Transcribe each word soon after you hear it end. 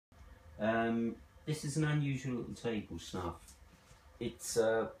This is an unusual little table snuff. It's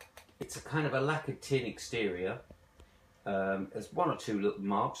a kind of a lacquered tin exterior. There's one or two little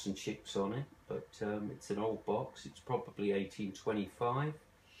marks and chips on it, but it's an old box. It's probably 1825.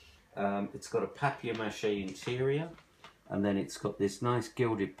 It's got a papier mache interior, and then it's got this nice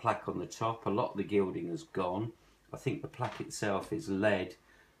gilded plaque on the top. A lot of the gilding has gone. I think the plaque itself is lead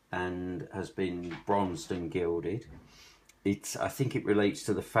and has been bronzed and gilded. I think it relates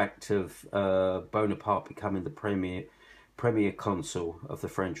to the fact of Bonaparte becoming the premier consul of the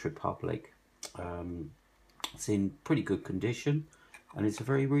French Republic. It's in pretty good condition, and it's a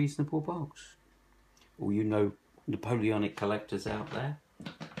very reasonable box. All you know, Napoleonic collectors out there.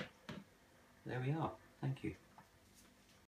 There we are. Thank you.